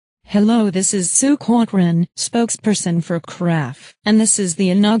Hello, this is Sue Cocrhoran, spokesperson for CRAF, and this is the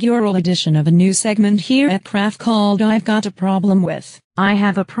inaugural edition of a new segment here at CRAF called I've Got a Problem With. I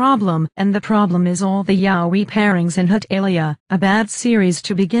have a problem, and the problem is all the yaoi pairings in Hetalia, a bad series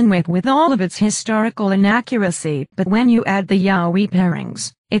to begin with all of its historical inaccuracy, but when you add the yaoi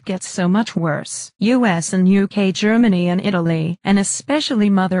pairings, it gets so much worse. US and UK, Germany and Italy, and especially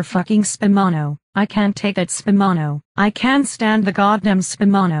motherfucking Spimano. I can't take that Spimano. I can't stand the goddamn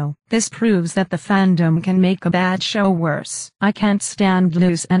Spimano. This proves that the fandom can make a bad show worse. I can't stand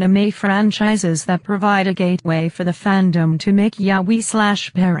loose anime franchises that provide a gateway for the fandom to make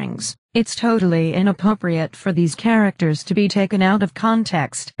yaoi/pairings. It's totally inappropriate for these characters to be taken out of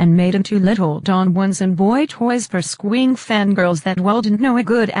context and made into little Don ones and boy toys for squeeing fangirls that wouldn't know a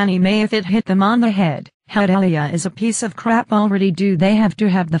good anime if it hit them on the head. Hetalia is a piece of crap already. Do they have to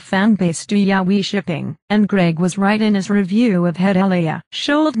have the fanbase do yaoi shipping? And Greg was right in his review of Hetalia.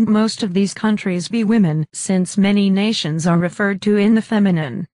 Shouldn't most of these countries be women, since many nations are referred to in the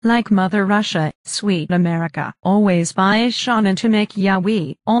feminine, like Mother Russia, Sweet America? Always buy a shonen to make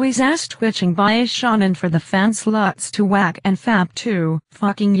yaoi. Always ask twitching buy a shonen for the fan sluts to whack and fap too.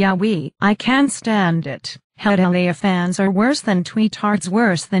 Fucking yaoi. I can't stand it. Hetalia fans are worse than tweetards,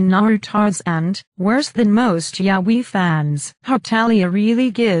 worse than narutards, and worse than most yaoi fans. Hetalia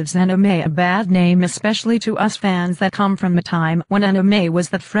really gives anime a bad name, especially to us fans that come from a time when anime was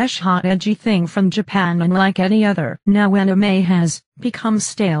that fresh hot edgy thing from Japan unlike any other. Now anime has become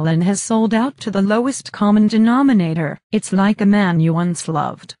stale and has sold out to the lowest common denominator. It's like a man you once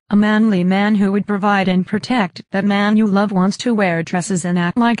loved. A manly man who would provide and protect. That man you love wants to wear dresses and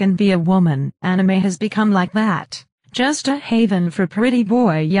act like and be a woman. Anime has become like that. Just a haven for pretty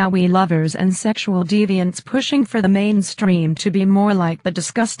boy yaoi lovers and sexual deviants pushing for the mainstream to be more like the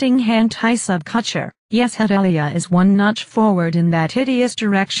disgusting hentai subculture. Yes, Hetalia is one notch forward in that hideous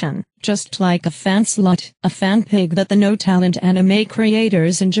direction, just like a fan slut, a fan pig that the no-talent anime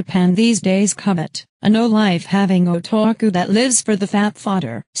creators in Japan these days covet. A no-life having otaku that lives for the fat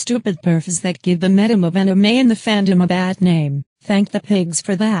fodder. Stupid perfs that give the medium of anime and the fandom a bad name. Thank the pigs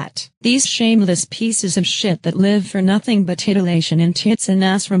for that. These shameless pieces of shit that live for nothing but titillation and tits and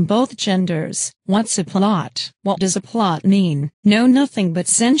ass from both genders. What's a plot? What does a plot mean? No, nothing but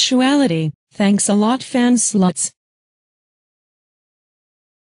sensuality. Thanks a lot, fan sluts.